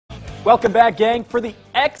Welcome back, gang. For the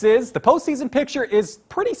X's, the postseason picture is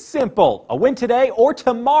pretty simple. A win today or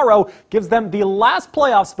tomorrow gives them the last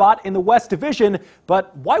playoff spot in the West Division.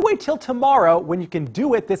 But why wait till tomorrow when you can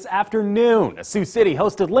do it this afternoon? Sioux City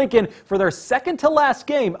hosted Lincoln for their second-to-last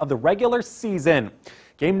game of the regular season.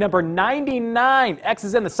 Game number 99,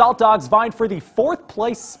 X's and the Salt Dogs vying for the fourth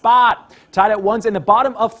place spot. Tied at ones in the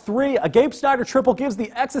bottom of three. A Gabe Snyder triple gives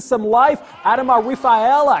the X's some life. Adamar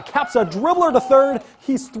Rafaela caps a dribbler to third.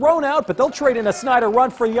 He's thrown out, but they'll trade in a Snyder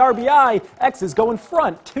run for the RBI. X's go in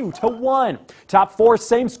front 2-1. Top four,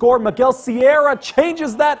 same score. Miguel Sierra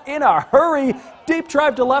changes that in a hurry. Deep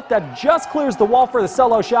drive to left that just clears the wall for the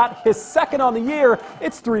solo shot. His second on the year.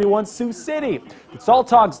 It's 3-1 Sioux City. The Salt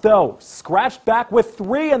Dogs, though, scratched back with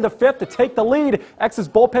 3 in the fifth to take the lead. X's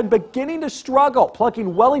bullpen beginning to struggle,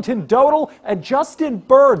 plucking Wellington Dodal and Justin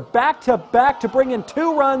Bird back-to-back to bring in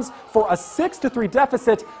 2 runs for a 6-3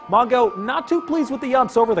 deficit. Mongo not too pleased with the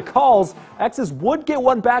umps over the calls. X's would get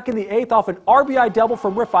one back in the 8th off an RBI double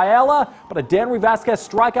from Rafaela, but a Danry Vasquez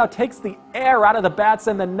strikeout takes the air out of the bats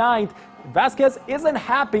in the 9th. Vasquez isn't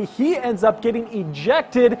happy. He ends up getting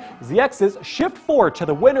ejected as the X's shift forward to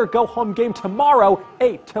the winner-go-home game tomorrow,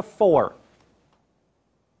 8-4.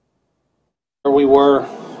 Where we were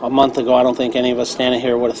a month ago, I don't think any of us standing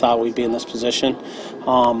here would have thought we'd be in this position.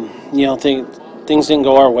 Things didn't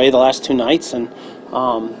go our way the last 2 nights, and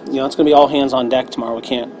it's going to be all hands on deck tomorrow. We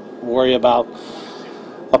can't worry about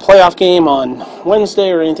a playoff game on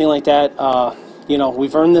Wednesday or anything like that.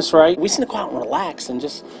 We've earned this right. We just need to go out and relax and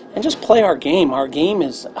just play our game. Our game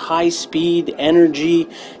is high speed, energy,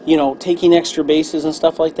 taking extra bases and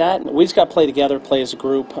stuff like that. We just got to play together, play as a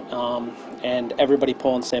group, and everybody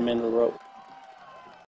pulling the same end of the rope.